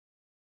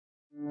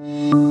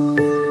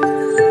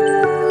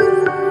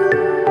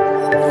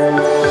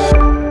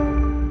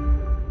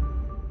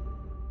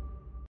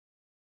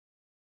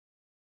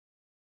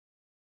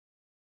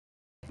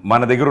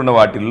మన దగ్గర ఉన్న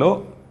వాటిల్లో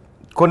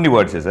కొన్ని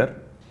words sir.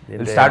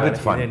 Will start with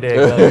fun.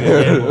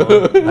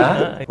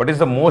 What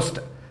is the most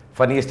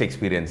funniest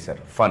experience sir,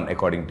 fun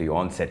according to you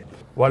on set?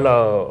 వాళ్ళ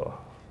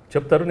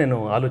చెప్తారు, నేను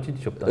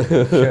ఆలోచించి చెప్తాను.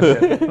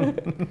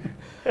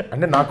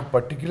 అంటే నాకు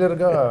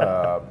పర్టిక్యులర్గా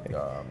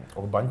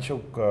ఒక బంచ్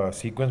ఒక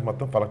సీక్వెన్స్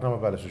మొత్తం ఫలక్నామా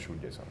ప్యాలెస్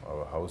షూట్ చేశాం,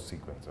 హౌస్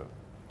సీక్వెన్స్.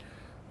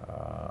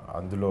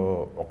 అందులో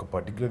ఒక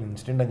పర్టిక్యులర్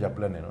ఇన్సిడెంట్ అని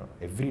చెప్పలేను నేను.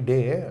 ఎవ్రీ డే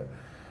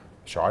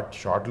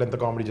షార్ట్లో ఎంత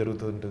కామెడీ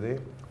జరుగుతుంటుంది,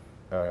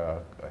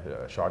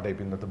 షార్ట్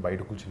అయిపోయిన తర్వాత బయట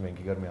కూర్చుని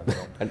వెంకీ గారు మీ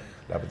అందరం,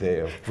 లేకపోతే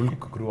ఫుల్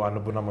క్రూ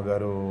అన్నపూర్ణమ్మ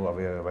గారు,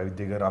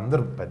 వైవిద్య గారు,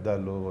 అందరూ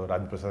పెద్దలు,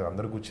 రాజప్రసాద్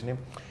అందరూ కూర్చుని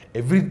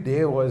ఎవ్రీ డే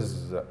వాజ్,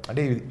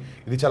 అంటే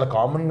ఇది చాలా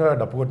కామన్గా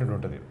డప్పు కొట్టినట్టు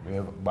ఉంటుంది.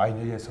 బాగా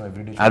ఎంజాయ్ చేస్తాం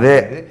ఎవ్రీ డే. అదే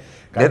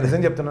కానీ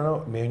నిజం చెప్తున్నాను,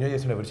 మేము ఎంజాయ్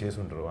చేసిన ఎవరు చేసి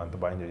ఉంటారు, అంత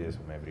బాగా ఎంజాయ్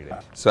చేస్తాం ఎవ్రీ డే.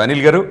 సో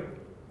అనిల్ గారు,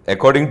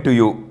 according to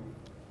you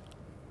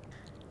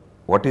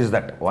what is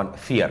that one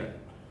fear?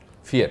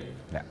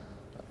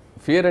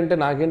 Fear అంటే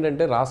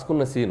నాకేంటంటే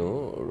రాసుకున్న సీను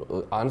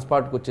ఆన్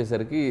స్పాట్కి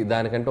వచ్చేసరికి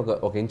దానికంటే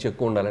ఒక ఇంచు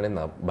ఎక్కువ ఉండాలనే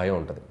నా భయం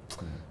ఉంటుంది.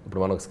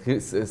 ఇప్పుడు మనం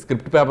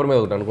స్క్రిప్ట్ పేపర్ మీద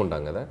ఒకటి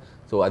అనుకుంటాం కదా,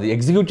 సో అది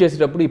ఎగ్జిక్యూట్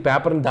చేసేటప్పుడు ఈ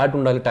పేపర్ని దాటి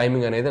ఉండాలి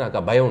టైమింగ్ అనేది నాకు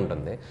ఆ భయం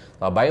ఉంటుంది.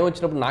 ఆ భయం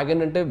వచ్చినప్పుడు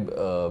నాకేంటంటే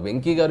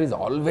వెంకీ గారు ఈజ్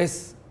ఆల్వేస్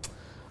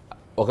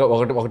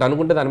ఒకటి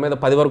అనుకుంటే దాని మీద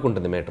 10 వరకు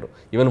ఉంటుంది matter.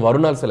 Even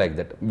Varun also like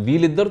that.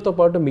 వీళ్ళిద్దరితో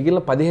పాటు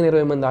మిగిలిన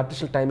 15-20 మంది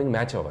ఆర్టిస్టుల టైమింగ్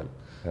మ్యాచ్ అవ్వాలి.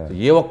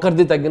 ఏ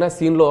ఒక్కరిది తగ్గినా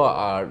సీన్లో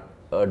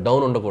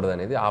డౌన్ ఉండకూడదు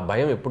అనేది ఆ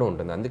భయం ఎప్పుడూ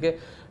ఉంటుంది. అందుకే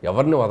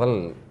ఎవరిని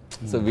వదలని.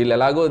 సో వీళ్ళు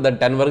ఎలాగో దాన్ని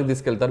 10 వరకు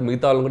తీసుకెళ్తారు,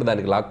 మిగతా వాళ్ళని కూడా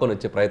దానికి లాక్కొని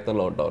వచ్చే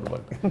ప్రయత్నంలో ఉంటాం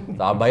అనమాట.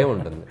 ఆ భయం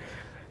ఉంటుంది.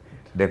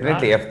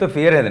 డెఫినెట్లీ ఎఫ్తో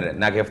ఫియర్ అయింది.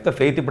 నాకు ఎఫ్తో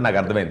ఫెయిత్ ఇప్పుడు నాకు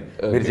అర్థమైంది.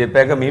 మీరు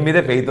చెప్పాక మీ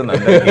మీదే ఫెయిత్ ఉంది.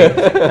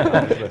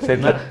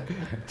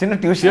 చిన్న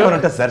ట్యూషన్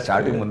ఉంటుంది సార్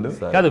స్టార్టింగ్ ముందు.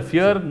 కాదు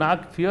ఫియర్,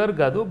 నాకు ఫియర్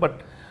కాదు, బట్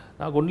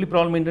నాకు ఓన్లీ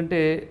ప్రాబ్లం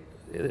ఏంటంటే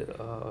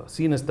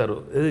సీన్ ఇస్తారు,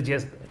 ఏదో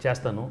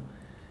చేస్తాను,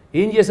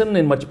 ఏం చేశాను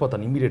నేను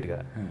మర్చిపోతాను ఇమీడియట్గా.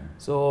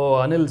 సో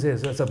అనిల్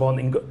సార్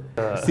బాగుంది, ఇంకో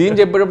సీన్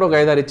చెప్పేటప్పుడు ఒక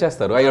 5-6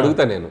 ఇచ్చేస్తారు, అవి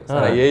అడుగుతా నేను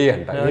సార్ అయ్యి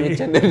అంట.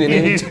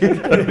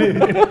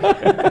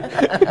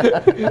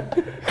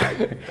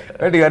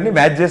 ఇవన్నీ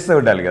మ్యాచ్ చేస్తూ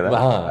ఉండాలి కదా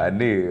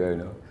అన్నీ.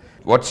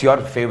 What's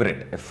your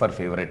favourite, for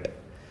favourite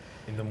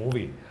in the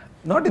movie?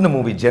 Not in the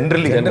movie,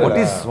 generally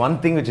what is one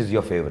thing which is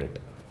your favourite?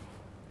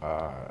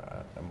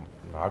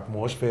 నాకు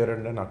మోస్ట్ ఫేవరెట్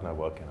అంటే నాకు నా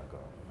వర్క్.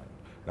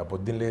 నా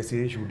పొద్దున్న లేచి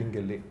షూటింగ్కి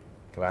వెళ్ళి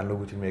వ్యాన్లో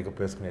కూర్చొని మేకప్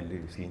వేసుకుని వెళ్ళి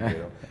సీన్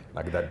చేయడం,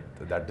 నాకు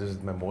that is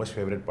my most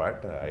favourite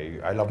part.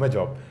 I love my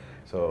job.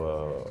 So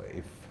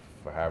if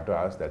I have to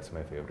ask, that's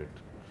my favourite.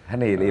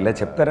 అని ఇలా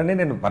చెప్తారని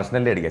నేను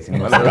పర్సనల్లీ అడిగా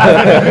సినిమాలో.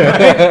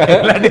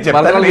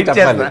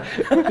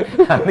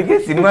 అందుకే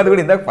సినిమాది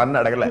కూడా ఇందాక ఫన్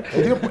అడగలే.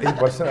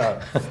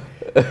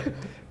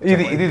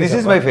 ఇది దిస్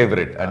ఇస్ మై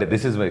ఫేవరెట్ అంటే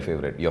this is my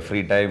favourite. Your free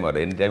time or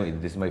any time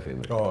this my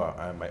favourite.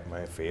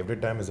 My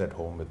favourite time is at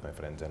home with my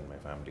friends and my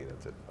family.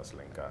 That's it. అసలు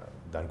ఇంకా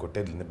దాన్ని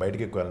కొట్టేది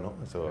బయటకి ఎక్కువ వెళ్ళను.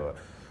 So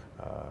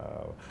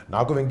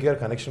నాకు వెంకీ గారి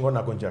కనెక్షన్ కూడా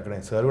నాకు కొంచెం అక్కడ,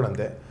 సార్ కూడా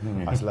అంతే.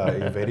 అసలు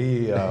వెరీ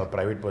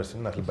ప్రైవేట్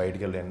పర్సన్. అసలు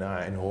బయటికి వెళ్ళండి,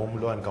 ఆయన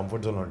హోమ్లో ఆయన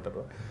కంఫర్ట్ జోన్లో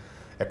ఉంటారు.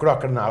 ఎక్కడో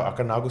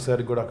అక్కడ నాకు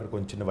సార్ కూడా అక్కడ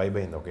కొంచెం చిన్న వైబ్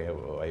అయింది, ఒకే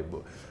vibe.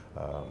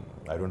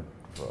 I don't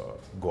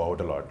go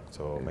out a lot.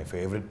 So my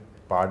favourite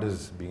part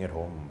is being at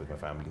home with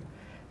my family.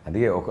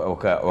 అందుకే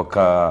ఒక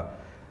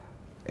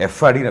ఎఫ్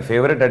అడిగిన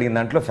ఫేవరెట్ అడిగిన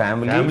దాంట్లో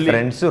ఫ్యామిలీ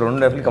ఫ్రెండ్స్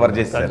 2 ఎఫ్లు కవర్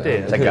చేస్తారు.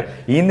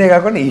 ఈయనే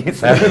కాకుండా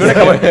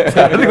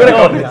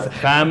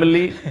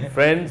family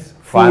friends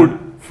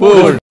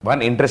food.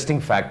 One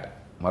interesting fact,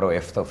 మరో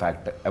ఎఫ్ తో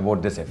ఫ్యాక్ట్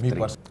అబౌట్ దిస్ ఎఫ్.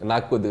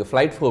 నాకు కొద్దిగా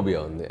ఫ్లైట్ ఫోబియా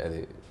ఉంది,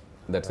 అది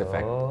దట్స్ ఎ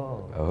ఫ్యాక్ట్.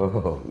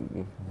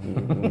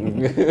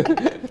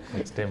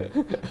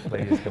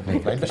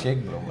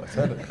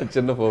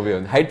 చిన్న ఫోబియా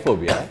ఉంది, హైట్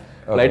ఫోబియా.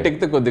 ఫ్లైట్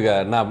ఎక్కితే కొద్దిగా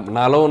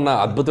నాలో ఉన్న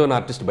అద్భుతమైన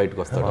ఆర్టిస్ట్ బయటకు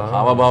వస్తాడు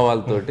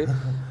హావభావాలతోటి.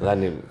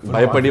 దాన్ని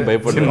భయపడి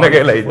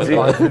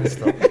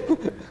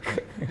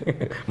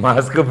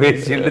mask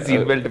face shield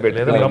seat belt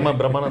పెట్టలేదు.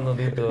 బ్రహ్మానందం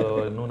దీంతో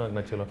నువ్వు నాకు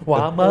నచ్చలేదు.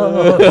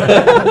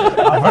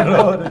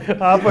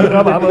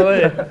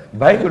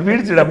 బైక్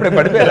వీడ్చుడు అప్పుడే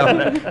పడిపోయా,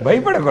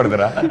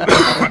 భయపడకూడదురా.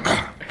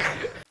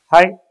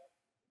 Hi,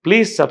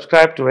 please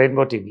subscribe to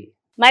rainbow TV.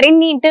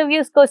 మరిన్ని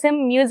ఇంటర్వ్యూస్ కోసం,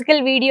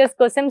 మ్యూజికల్ వీడియోస్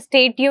కోసం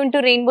stay tune to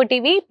rainbow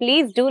TV.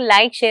 Please do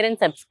like, share and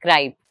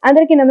subscribe.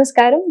 అందరికీ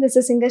నమస్కారం, దిస్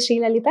ఇస్ సింగర్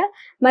శ్రీలలిత.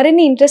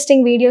 మరిన్ని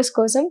ఇంట్రెస్టింగ్ వీడియోస్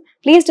కోసం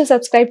please do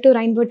subscribe to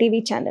rainbow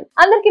TV channel.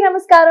 అందరికీ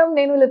నమస్కారం,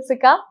 నేను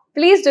Lipsika.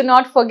 Please do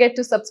not forget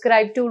to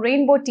subscribe to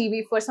Rainbow TV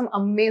for some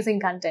amazing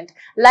content.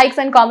 Likes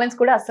and comments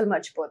kuda asal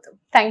marchipothu.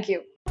 Thank you.